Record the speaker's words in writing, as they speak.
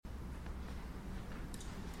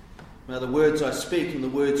May the words I speak and the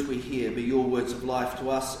words we hear be your words of life to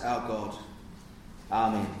us, our God.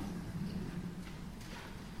 Amen.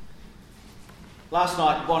 Last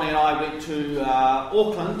night, Bonnie and I went to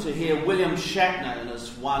Auckland to hear William Shatner in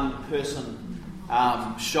his one-person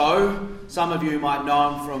show. Some of you might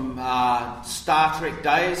know him from Star Trek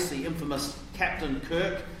days, the infamous Captain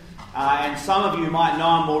Kirk. And some of you might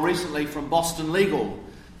know him more recently from Boston Legal,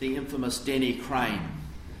 the infamous Denny Crane.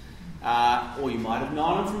 Or you might have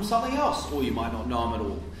known him from something else, or you might not know him at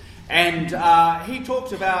all. And he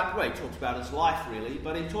talked about his life really,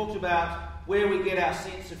 but he talked about where we get our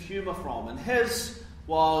sense of humour from. And his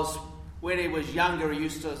was, when he was younger, he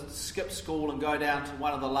used to skip school and go down to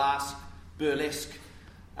one of the last burlesque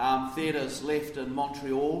theatres left in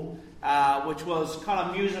Montreal, which was kind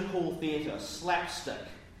of musical theatre, slapstick.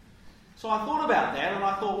 So I thought about that, and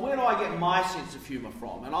I thought, where do I get my sense of humour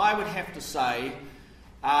from? And I would have to say,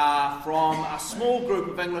 from a small group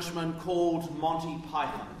of Englishmen called Monty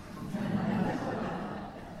Python.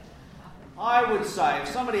 I would say, if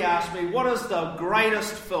somebody asked me, what is the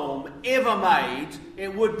greatest film ever made,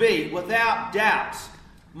 it would be, without doubt,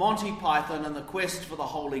 Monty Python and the Quest for the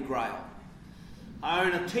Holy Grail. I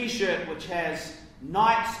own a t-shirt which has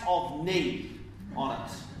Knights of Ni on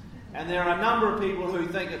it. And there are a number of people who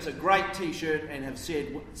think it's a great t-shirt and have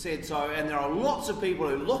said so, and there are lots of people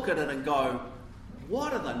who look at it and go,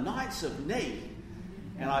 what are the Knights of Ni?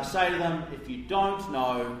 And I say to them, if you don't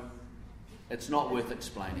know, it's not worth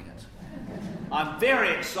explaining it. I'm very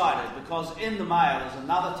excited because in the mail is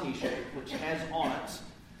another t-shirt which has on it,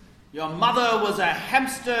 your mother was a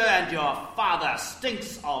hamster and your father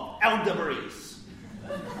stinks of elderberries,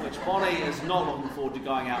 which Bonnie is not looking forward to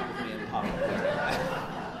going out with me in public.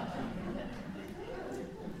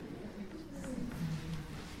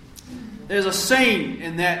 There's a scene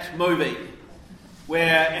in that movie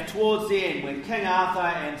where towards the end, when King Arthur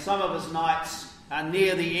and some of his knights are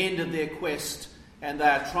near the end of their quest and they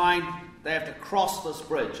have to cross this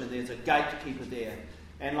bridge and there's a gatekeeper there.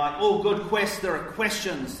 And like all good quests, there are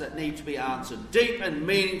questions that need to be answered, deep and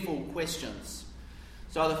meaningful questions.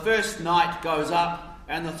 So the first knight goes up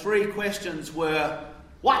and the three questions were,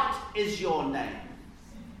 what is your name?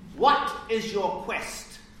 What is your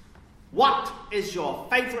quest? What is your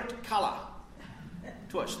favourite colour?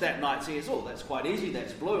 To which that knight says, oh, that's quite easy,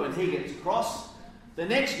 that's blue, and he gets across. The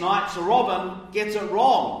next knight, Sir Robin, gets it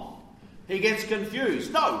wrong. He gets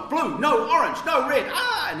confused. No, blue, no, orange, no, red,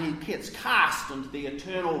 and he gets cast into the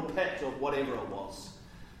eternal pit of whatever it was.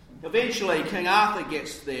 Eventually, King Arthur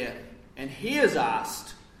gets there, and he is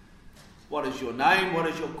asked, what is your name, what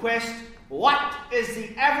is your quest, what is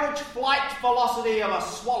the average flight velocity of a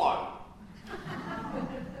swallow?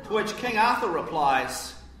 To which King Arthur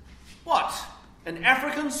replies, what, an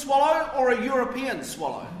African swallow or a European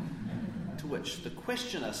swallow? To which the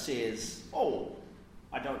questioner says, oh,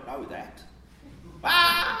 I don't know that.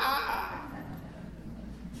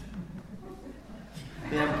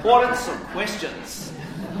 The importance of questions.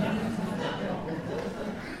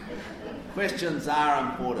 Questions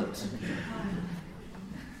are important.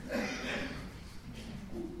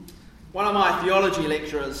 One of my theology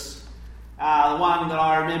lecturers, the one that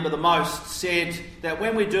I remember the most, said that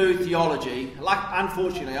when we do theology,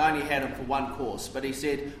 unfortunately I only had him for one course, but he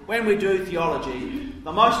said, when we do theology,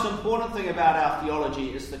 the most important thing about our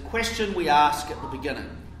theology is the question we ask at the beginning.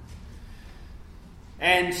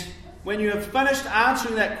 And when you have finished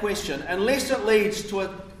answering that question, unless it leads to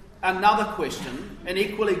another question, an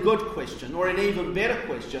equally good question, or an even better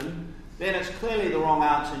question, then it's clearly the wrong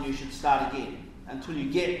answer and you should start again until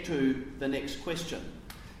you get to the next question.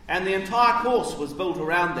 And the entire course was built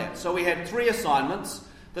around that. So we had 3 assignments.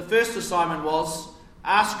 The first assignment was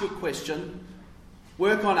ask a question,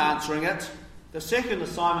 work on answering it. The second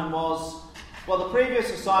assignment was, well, the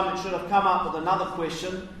previous assignment should have come up with another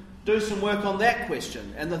question, do some work on that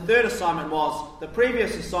question. And the third assignment was, the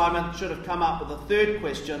previous assignment should have come up with a third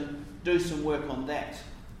question, do some work on that.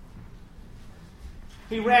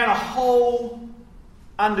 He ran a whole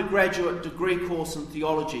undergraduate degree course in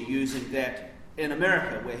theology using that in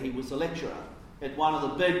America, where he was a lecturer at one of the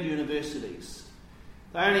big universities.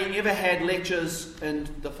 They only ever had lectures in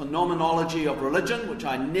the phenomenology of religion, which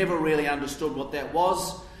I never really understood what that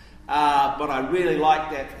was, but I really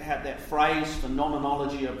liked that phrase,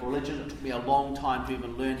 phenomenology of religion. It took me a long time to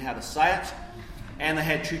even learn how to say it. And they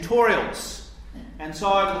had tutorials. And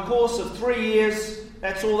so over the course of 3 years,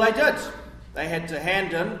 that's all they did. They had to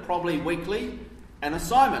hand in, probably weekly, an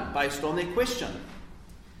assignment based on their question.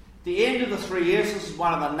 The end of the 3 years, this is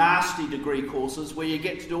one of the nasty degree courses where you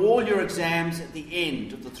get to do all your exams at the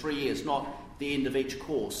end of the 3 years, not the end of each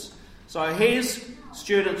course. So his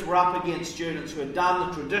students were up against students who had done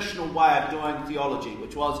the traditional way of doing theology,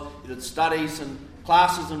 which was you did studies and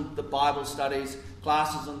classes in the Bible studies,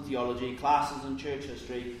 classes in theology, classes in church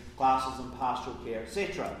history, classes in pastoral care,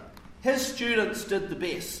 etc. His students did the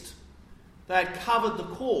best. They had covered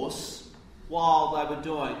the course while they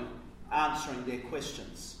were answering their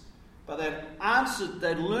questions. But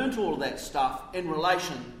they'd learnt all of that stuff in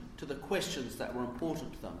relation to the questions that were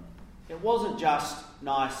important to them. It wasn't just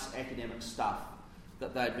nice academic stuff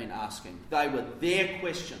that they'd been asking. They were their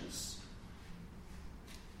questions.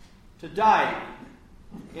 Today,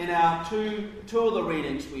 in our two of the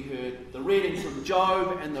readings we heard, the reading from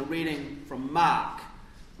Job and the reading from Mark,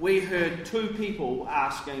 we heard two people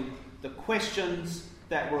asking the questions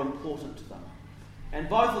that were important to them. And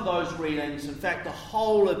both of those readings, in fact, the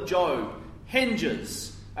whole of Job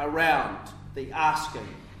hinges around the asking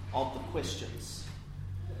of the questions.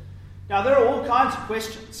 Now, there are all kinds of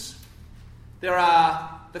questions. There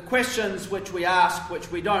are the questions which we ask,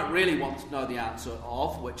 which we don't really want to know the answer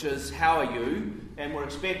of, which is, how are you? And we're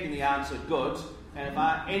expecting the answer, good. And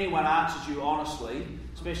if anyone answers you honestly,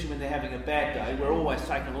 especially when they're having a bad day, we're always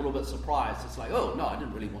taken a little bit surprised. It's like, oh, no, I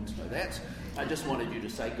didn't really want to know that. I just wanted you to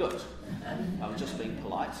say good. I was just being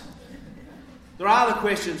polite. There are other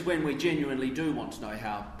questions when we genuinely do want to know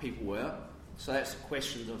how people were. So that's the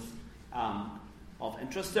questions of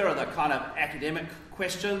interest. There are the kind of academic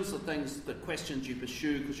questions, the questions you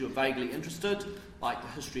pursue because you're vaguely interested, like the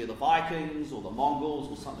history of the Vikings or the Mongols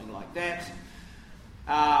or something like that.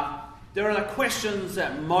 There are the questions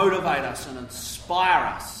that motivate us and inspire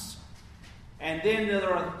us. And then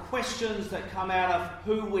there are the questions that come out of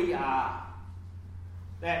who we are.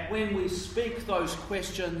 That when we speak those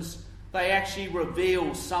questions, they actually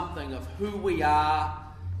reveal something of who we are,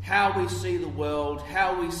 how we see the world,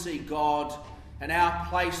 how we see God, and our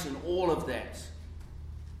place in all of that.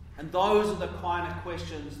 And those are the kind of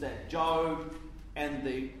questions that Job and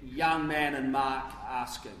the young man in Mark are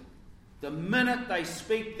asking. The minute they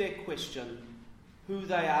speak their question, who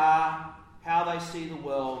they are, how they see the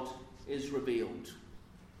world is revealed.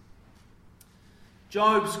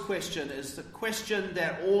 Job's question is the question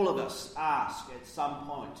that all of us ask at some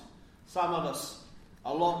point. Some of us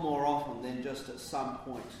a lot more often than just at some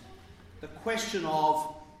point. The question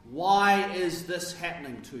of, why is this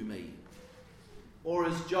happening to me? Or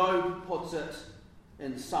as Job puts it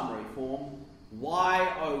in summary form,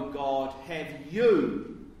 why, O God, have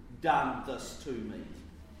you done this to me?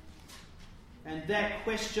 And that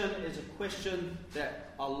question is a question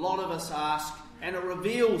that a lot of us ask, and it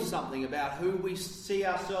reveals something about who we see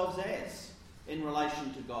ourselves as in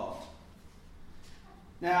relation to God.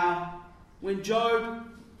 Now, when Job's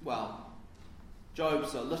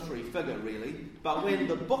a literary figure really, but when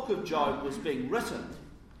the book of Job was being written,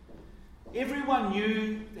 everyone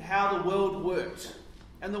knew how the world worked.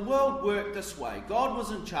 And the world worked this way. God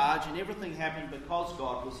was in charge and everything happened because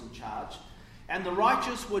God was in charge. And the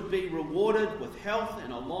righteous would be rewarded with health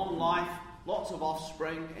and a long life, lots of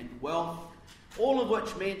offspring and wealth, all of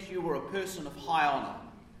which meant you were a person of high honour.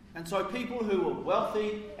 And so people who were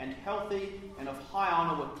wealthy and healthy and of high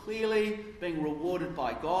honour were clearly being rewarded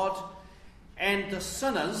by God. And the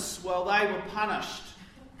sinners, well, they were punished.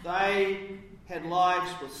 They had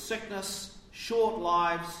lives with sickness, short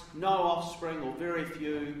lives, no offspring or very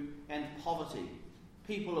few, and poverty.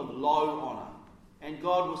 People of low honour. And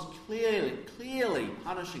God was clearly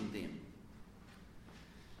punishing them.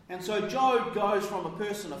 And so Job goes from a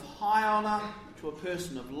person of high honour to a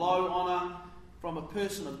person of low honour, from a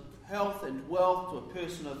person of health and wealth to a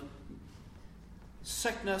person of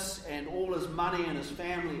sickness, and all his money and his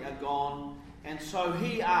family are gone. And so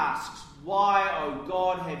he asks, why, O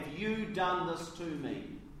God, have you done this to me?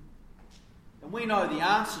 And we know the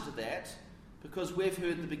answer to that because we've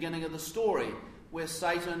heard the beginning of the story where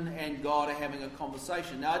Satan and God are having a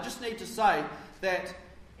conversation. Now, I just need to say that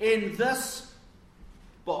in this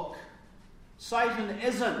book, Satan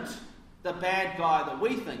isn't the bad guy that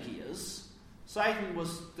we think he is. Satan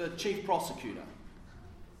was the chief prosecutor.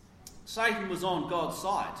 Satan was on God's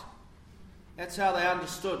side. That's how they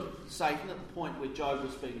understood Satan at the point where Job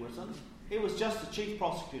was being written. He was just the chief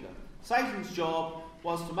prosecutor. Satan's job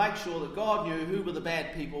was to make sure that God knew who were the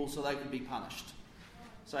bad people so they could be punished.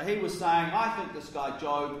 So he was saying, I think this guy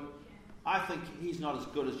Job, I think he's not as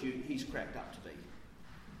good as he's cracked up to be.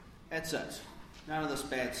 That's it. None of this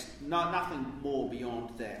bad, nothing more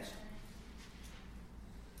beyond that.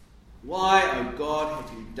 Why, O God,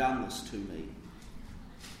 have you done this to me?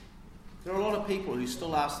 There are a lot of people who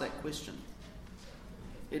still ask that question.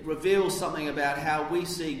 It reveals something about how we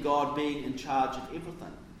see God being in charge of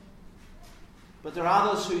everything. But there are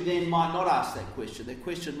others who then might not ask that question. Their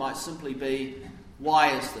question might simply be,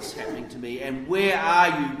 why is this happening to me? And where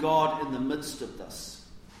are you, God, in the midst of this?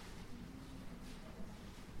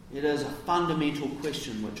 It is a fundamental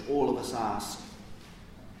question which all of us ask.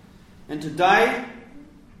 And today,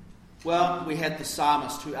 well, we had the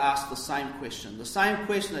psalmist who asked the same question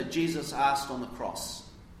that Jesus asked on the cross.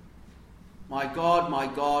 My God,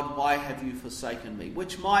 why have you forsaken me?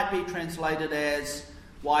 Which might be translated as,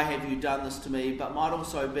 why have you done this to me? But might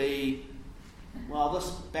also be, well, this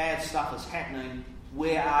bad stuff is happening.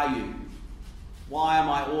 Where are you? Why am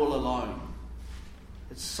I all alone?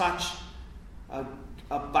 It's such a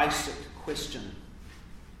basic question.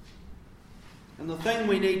 And the thing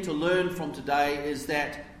we need to learn from today is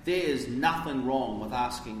that there is nothing wrong with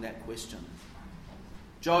asking that question.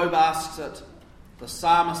 Job asks it, the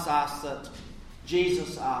psalmist asks it,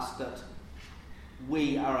 Jesus asked it,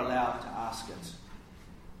 we are allowed to ask it.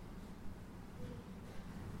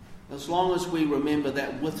 As long as we remember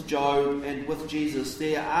that with Job and with Jesus,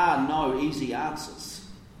 there are no easy answers.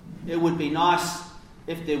 It would be nice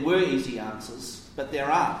if there were easy answers, but there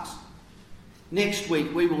aren't. Next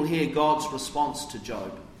week we will hear God's response to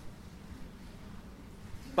Job.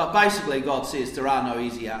 But basically God says there are no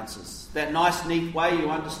easy answers. That nice, neat way you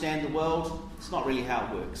understand the world, it's not really how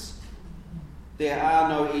it works. There are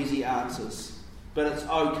no easy answers, but it's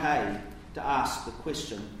okay to ask the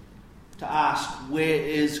question, to ask, where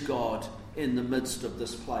is God in the midst of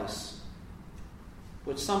this place?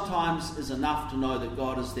 Which sometimes is enough to know that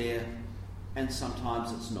God is there, and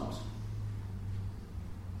sometimes it's not.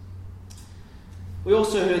 We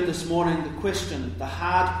also heard this morning the question, the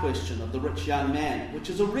hard question of the rich young man,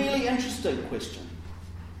 which is a really interesting question.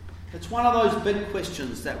 It's one of those big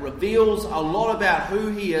questions that reveals a lot about who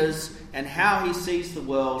he is and how he sees the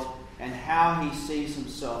world and how he sees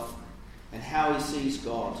himself and how he sees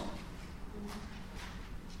God.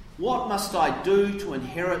 What must I do to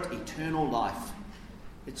inherit eternal life?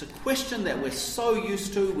 It's a question that we're so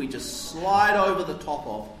used to, we just slide over the top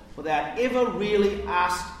of without ever really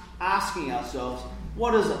asking ourselves,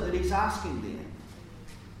 what is it that he's asking there?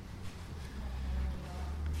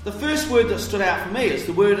 The first word that stood out for me is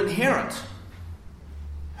the word inherit.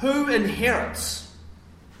 Who inherits?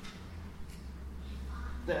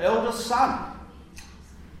 The eldest son.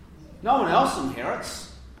 No one else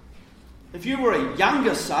inherits. If you were a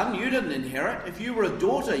younger son, you didn't inherit. If you were a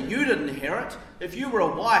daughter, you didn't inherit. If you were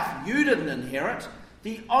a wife, you didn't inherit.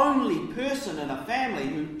 The only person in a family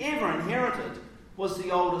who ever inherited was the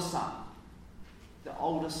oldest son. The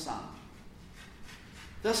oldest son.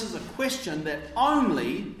 This is a question that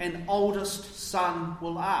only an oldest son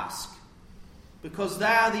will ask, because they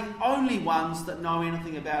are the only ones that know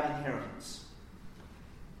anything about inheritance.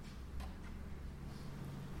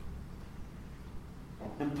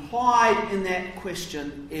 Implied in that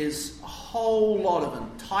question is a whole lot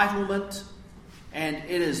of entitlement, and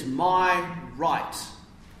it is my right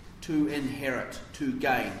to inherit, to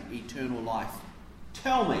gain eternal life.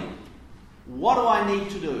 Tell me, what do I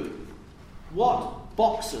need to do? What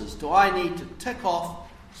boxes do I need to tick off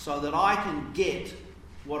so that I can get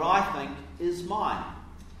what I think is mine?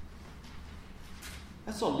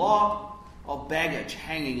 That's a lot of baggage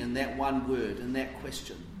hanging in that one word, in that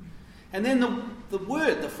question. And then the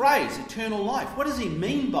word, the phrase, eternal life. What does he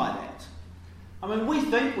mean by that? I mean, we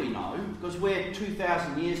think we know, because we're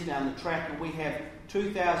 2,000 years down the track and we have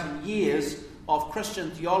 2,000 years of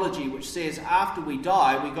Christian theology which says after we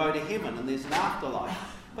die we go to heaven and there's an afterlife.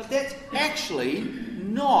 But that's actually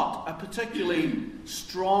not a particularly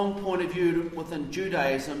strong point of view within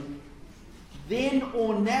Judaism then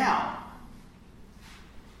or now.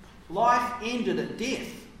 Life ended at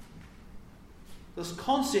death. This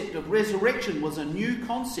concept of resurrection was a new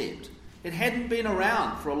concept. It hadn't been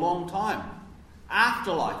around for a long time.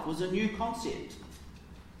 Afterlife was a new concept.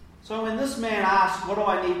 So when this man asks, what do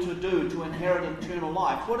I need to do to inherit eternal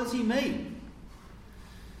life? What does he mean?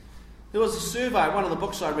 There was a survey, one of the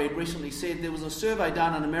books I read recently said there was a survey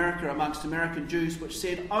done in America amongst American Jews which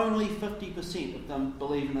said only 50% of them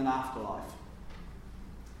believe in an afterlife.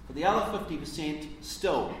 For the other 50%,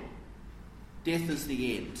 still, death is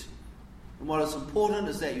the end. And what is important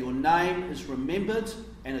is that your name is remembered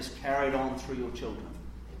and is carried on through your children.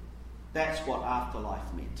 That's what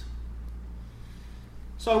afterlife meant.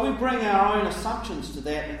 So we bring our own assumptions to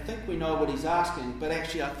that and think we know what he's asking, but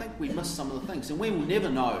actually I think we miss some of the things. And we will never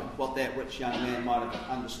know what that rich young man might have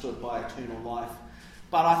understood by eternal life.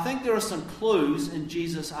 But I think there are some clues in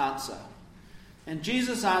Jesus' answer. And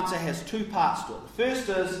Jesus' answer has two parts to it. The first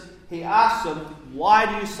is, he asks him, why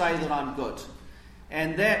do you say that I'm good?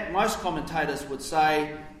 And that, most commentators would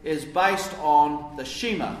say, is based on the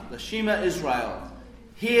Shema Israel.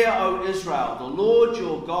 Hear, O Israel, the Lord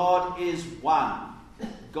your God is one.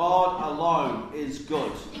 God alone is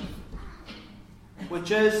good.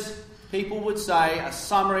 Which is, people would say, a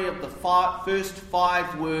summary of the first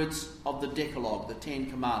 5 words of the Decalogue, the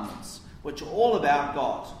 10 Commandments, which are all about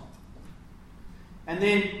God. And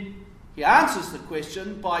then he answers the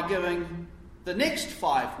question by giving the next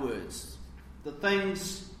 5 words, the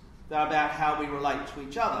things that are about how we relate to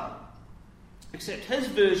each other. Except his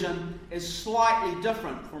version is slightly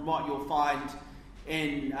different from what you'll find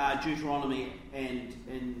in Deuteronomy and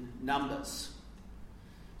in Numbers.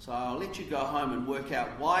 So I'll let you go home and work out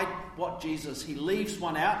what Jesus, he leaves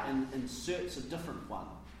one out and inserts a different one.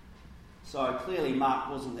 So clearly Mark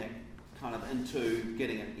wasn't that kind of into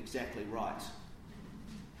getting it exactly right.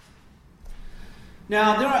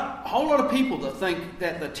 Now, there are a whole lot of people that think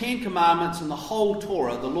that the 10 Commandments and the whole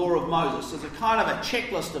Torah, the law of Moses, is a kind of a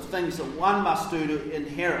checklist of things that one must do to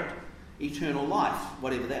inherit eternal life,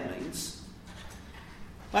 whatever that means.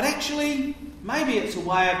 But actually, maybe it's a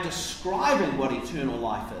way of describing what eternal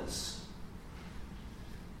life is.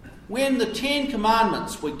 When the 10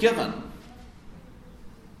 Commandments were given,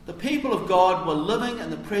 the people of God were living in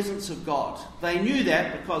the presence of God. They knew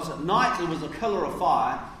that because at night there was a pillar of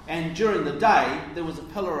fire, and during the day there was a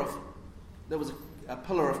pillar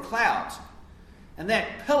of cloud. And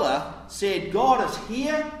that pillar said God is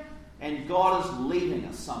here and God is leading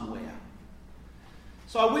us somewhere.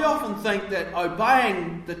 So we often think that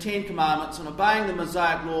obeying the 10 Commandments and obeying the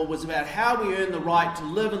Mosaic Law was about how we earn the right to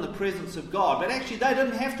live in the presence of God. But actually they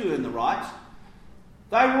didn't have to earn the right.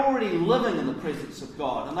 They were already living in the presence of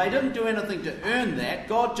God, and they didn't do anything to earn that.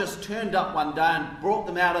 God just turned up one day and brought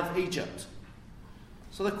them out of Egypt.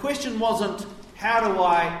 So the question wasn't, how do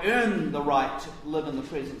I earn the right to live in the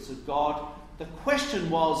presence of God? The question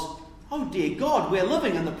was, oh dear God, we're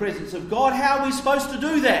living in the presence of God. How are we supposed to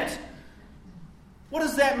do that? What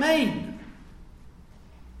does that mean?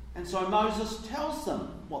 And so Moses tells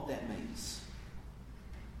them what that means.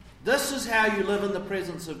 This is how you live in the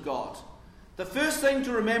presence of God. The first thing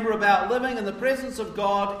to remember about living in the presence of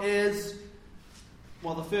God is,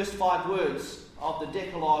 well, the first 5 words of the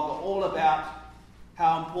Decalogue are all about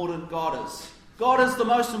how important God is. God is the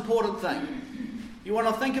most important thing. You want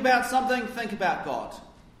to think about something, think about God.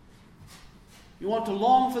 You want to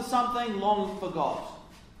long for something, long for God.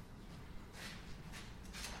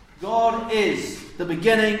 God is the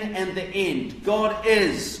beginning and the end. God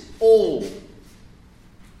is all.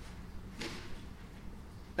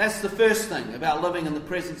 That's the first thing about living in the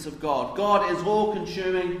presence of God. God is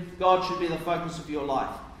all-consuming. God should be the focus of your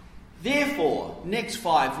life. Therefore, next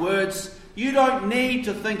 5 words, you don't need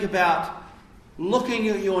to think about looking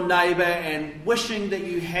at your neighbour and wishing that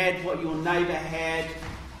you had what your neighbour had,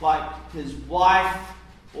 like his wife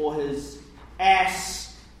or his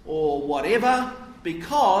ass or whatever,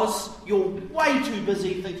 because you're way too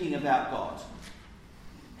busy thinking about God.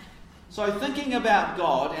 So thinking about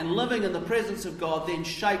God and living in the presence of God then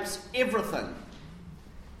shapes everything.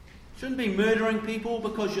 Shouldn't be murdering people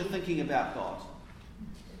because you're thinking about God.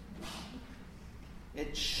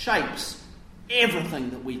 It shapes everything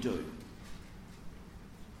that we do.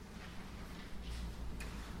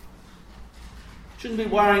 Shouldn't be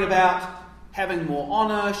worrying about having more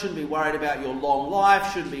honour, shouldn't be worried about your long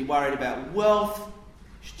life, shouldn't be worried about wealth.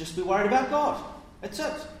 Should just be worried about God. That's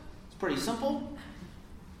it. It's pretty simple.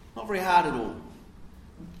 Not very hard at all.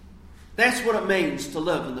 That's what it means to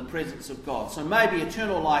live in the presence of God. So maybe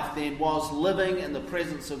eternal life then was living in the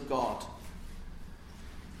presence of God.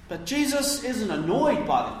 But Jesus isn't annoyed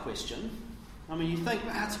by the question. I mean, you think,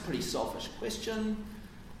 that's a pretty selfish question.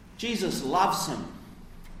 Jesus loves him.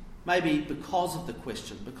 Maybe because of the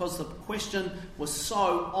question. Because the question was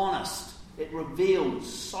so honest. It revealed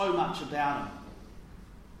so much about him.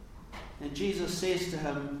 And Jesus says to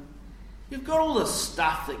him, you've got all this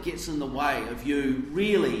stuff that gets in the way of you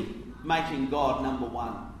really making God number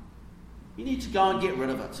one. You need to go and get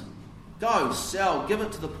rid of it. Go, sell, give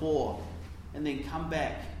it to the poor, and then come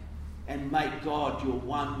back and make God your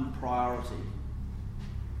one priority.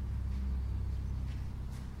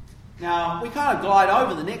 Now, we kind of glide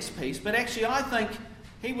over the next piece, but actually I think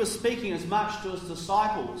he was speaking as much to his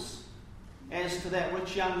disciples as to that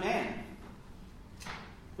rich young man.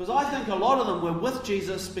 Because I think a lot of them were with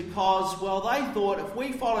Jesus because, well, they thought if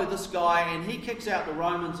we follow this guy and he kicks out the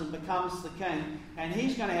Romans and becomes the king, and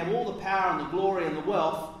he's going to have all the power and the glory and the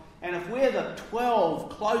wealth, and if we're the 12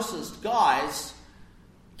 closest guys,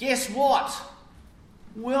 guess what?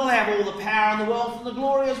 We'll have all the power and the wealth and the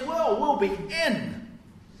glory as well. We'll be in.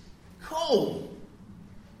 Cool.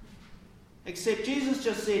 Except Jesus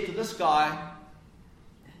just said to this guy,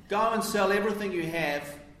 Go and sell everything you have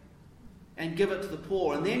and give it to the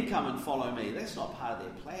poor, and then come and follow me. That's not part of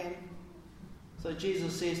their plan. So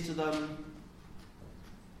Jesus says to them,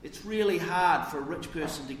 it's really hard for a rich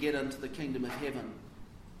person to get into the kingdom of heaven.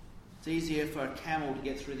 It's easier for a camel to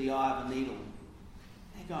get through the eye of a needle.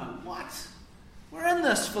 They're going, what? We're in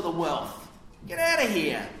this for the wealth. Get out of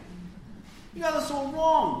here. You got this all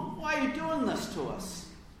wrong. Why are you doing this to us?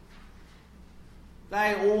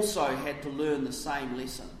 They also had to learn the same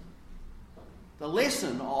lesson. The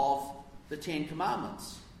lesson of the Ten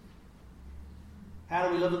Commandments. How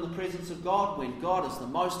do we live in the presence of God? When God is the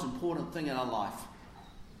most important thing in our life.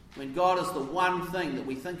 When God is the one thing that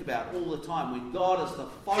we think about all the time. When God is the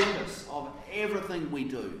focus of everything we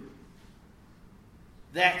do.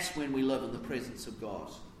 That's when we live in the presence of God.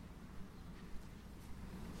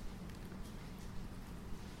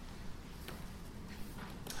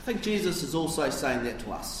 I think Jesus is also saying that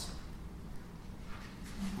to us.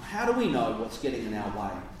 How do we know what's getting in our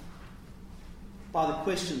way? By the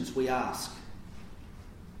questions we ask.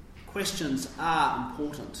 Questions are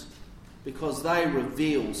important because they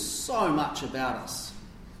reveal so much about us,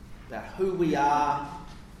 about who we are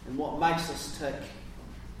and what makes us tick,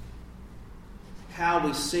 how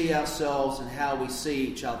we see ourselves and how we see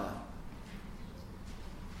each other.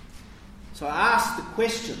 So ask the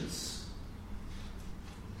questions,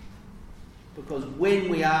 because when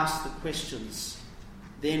we ask the questions,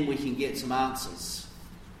 then we can get some answers.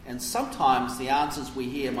 And sometimes the answers we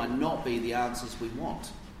hear might not be the answers we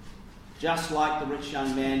want. Just like the rich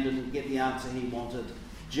young man didn't get the answer he wanted,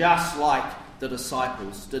 just like the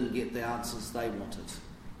disciples didn't get the answers they wanted.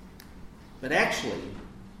 But actually,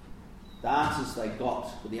 the answers they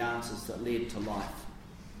got were the answers that led to life.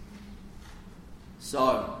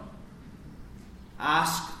 So,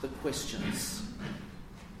 ask the questions.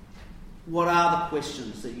 What are the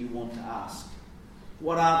questions that you want to ask?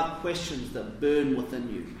 What are the questions that burn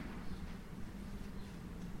within you?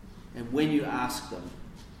 And when you ask them,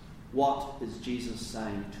 what is Jesus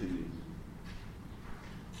saying to you?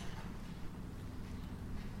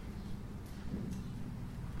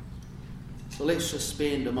 So let's just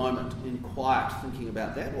spend a moment in quiet thinking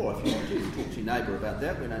about that, or if you want to, talk to your neighbour about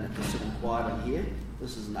that. We don't have to sit in quiet in here.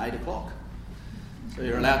 This isn't 8 o'clock. So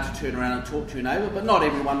you're allowed to turn around and talk to your neighbour, but not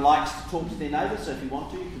everyone likes to talk to their neighbour, so if you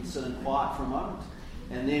want to, you can sit in quiet for a moment.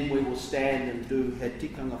 And then we will stand and do He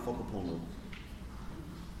Tikanga Whakapono.